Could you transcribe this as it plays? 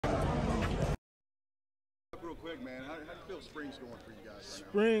How's spring's going for you guys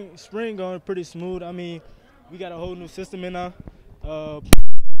right now? Spring going pretty smooth. I mean, we got a whole new system in now.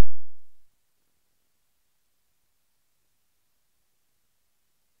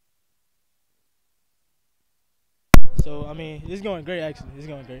 So I mean, it's going great actually. It's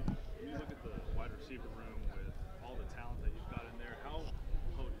going great. When you look at the wide receiver room with all the talent that you've got in there, how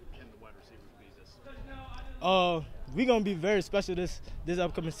potent can the wide receivers be this? We're gonna be very special this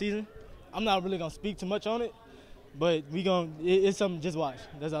upcoming season. I'm not really gonna speak too much on it, but it's something. Just watch.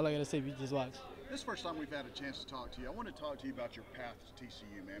 That's all I gotta say. We just watch. This is the first time we've had a chance to talk to you. I want to talk to you about your path to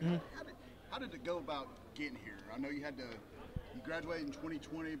TCU, man. Mm-hmm. How did it go about getting here? I know you graduated in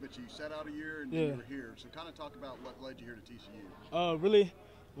 2020, but you sat out a year and then you were here. So kind of talk about what led you here to TCU. Really,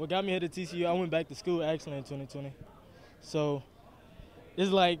 what got me here to TCU, I went back to school actually in 2020. So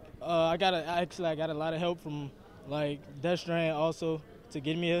it's like I got a lot of help from like Destrand also to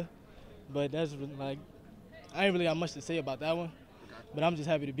get me here. But that's like I ain't really got much to say about that one. Okay. But I'm just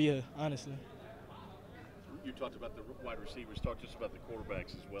happy to be here, honestly. You talked about the wide receivers. Talk to us about the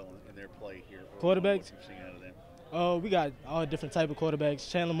quarterbacks as well and their play here. Quarterbacks? What you've seen out of them. We got all different type of quarterbacks.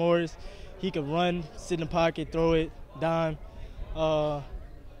 Chandler Morris, he can run, sit in the pocket, throw it, dime.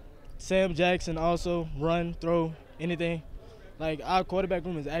 Sam Jackson also run, throw, anything. Like our quarterback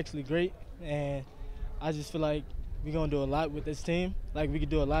room is actually great, and I just feel like we're gonna do a lot with this team. Like we could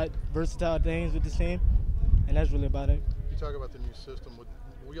do a lot versatile things with this team, and that's really about it. You talk about the new system.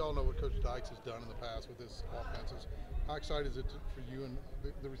 We all know what Coach Dykes has done in the past with his offenses. How excited is it for you and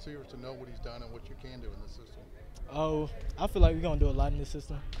the receivers to know what he's done and what you can do in this system? Oh, I feel like we're gonna do a lot in this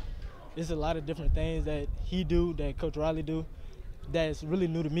system. There's a lot of different things that he do, that Coach Riley do, that's really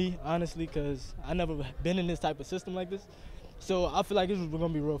new to me, honestly, because I never been in this type of system like this. So I feel like this is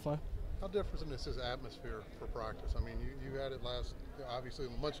gonna be real fun. How different is this atmosphere for practice? I mean, you had it last, obviously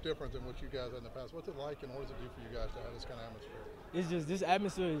much different than what you guys had in the past. What's it like, and what does it do for you guys to have this kind of atmosphere? It's just this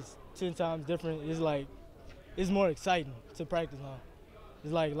atmosphere is 10 times different. It's like it's more exciting to practice now.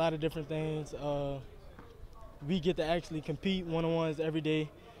 It's like a lot of different things. We get to actually compete one-on-ones every day.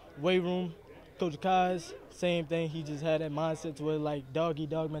 Weight room, Coach Kaz, same thing. He just had that mindset to where like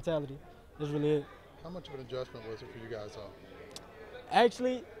dog-eat-dog mentality. That's really it. How much of an adjustment was it for you guys all?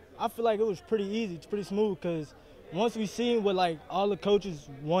 Actually, I feel like it was pretty easy, it's pretty smooth, because once we seen what like all the coaches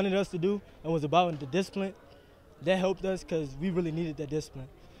wanted us to do and was about the discipline, that helped us because we really needed that discipline.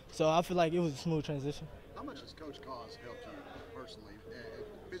 So I feel like it was a smooth transition. How much has Coach Kaz helped you personally,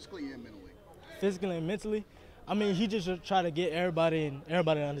 physically and mentally? Physically and mentally, I mean, he just try to get everybody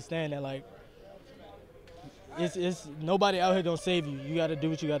to understand that like it's nobody out here gonna save you. You got to do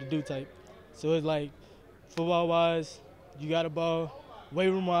what you got to do type. So it's like football wise, you got a ball. Weight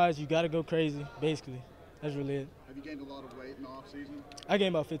room wise, you got to go crazy. Basically, that's really it. Have you gained a lot of weight in the off season? I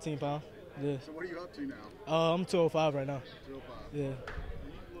gained about 15 pounds. Yeah. So what are you up to now? I'm 205 right now. 205. Yeah. When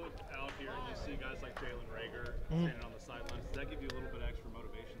you look out here and you see guys like Jalen Rager standing on the sidelines, does that give you a little bit extra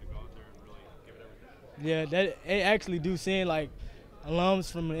motivation to go out there and really give it everything? Yeah, that it actually do seeing like alums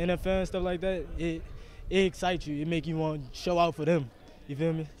from the NFL and stuff like that. It excites you. It make you want to show out for them. You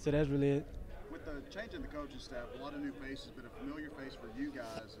feel me? So that's really it. With the change in the coaching staff, a lot of new faces, but a familiar face for you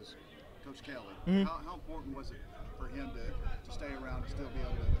guys is Coach Kelly. Mm-hmm. How important was it for him to stay around and still be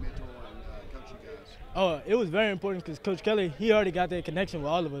able to mentor and coach you guys? Oh, it was very important because Coach Kelly, he already got that connection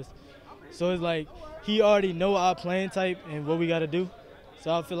with all of us. So it's like he already know our playing type and what we got to do.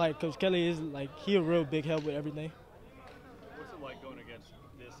 So I feel like Coach Kelly is like he a real big help with everything. What's it like going against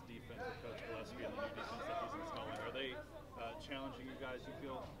this defense with Coach Gillespie and the new defense that he's installing? Are they challenging you guys, you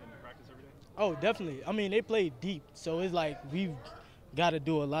feel, in practice every day? Oh, definitely. I mean, they play deep. So it's like we've got to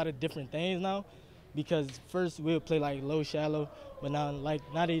do a lot of different things now because first we'll play like low, shallow, but now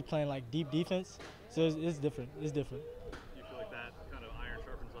they're playing like deep defense. So it's different. It's different. You feel like that kind of iron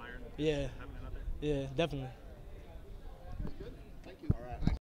sharpens iron? Yeah. Happening out there? Yeah, definitely.